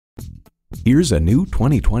Here's a new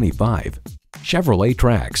 2025 Chevrolet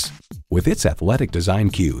Trax. With its athletic design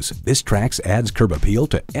cues, this Trax adds curb appeal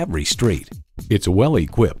to every street. It's well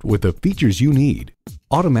equipped with the features you need: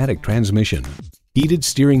 automatic transmission, heated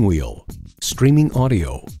steering wheel, streaming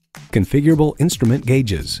audio, configurable instrument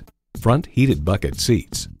gauges, front heated bucket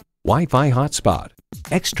seats, Wi-Fi hotspot,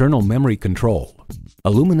 external memory control,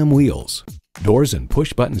 aluminum wheels, doors and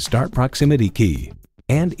push-button start proximity key,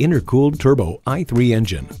 and intercooled turbo i3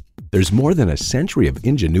 engine. There's more than a century of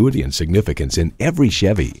ingenuity and significance in every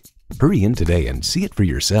Chevy. Hurry in today and see it for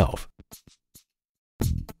yourself.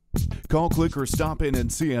 Call, click, or stop in and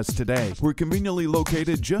see us today. We're conveniently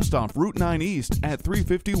located just off Route 9 East at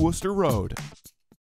 350 Worcester Road.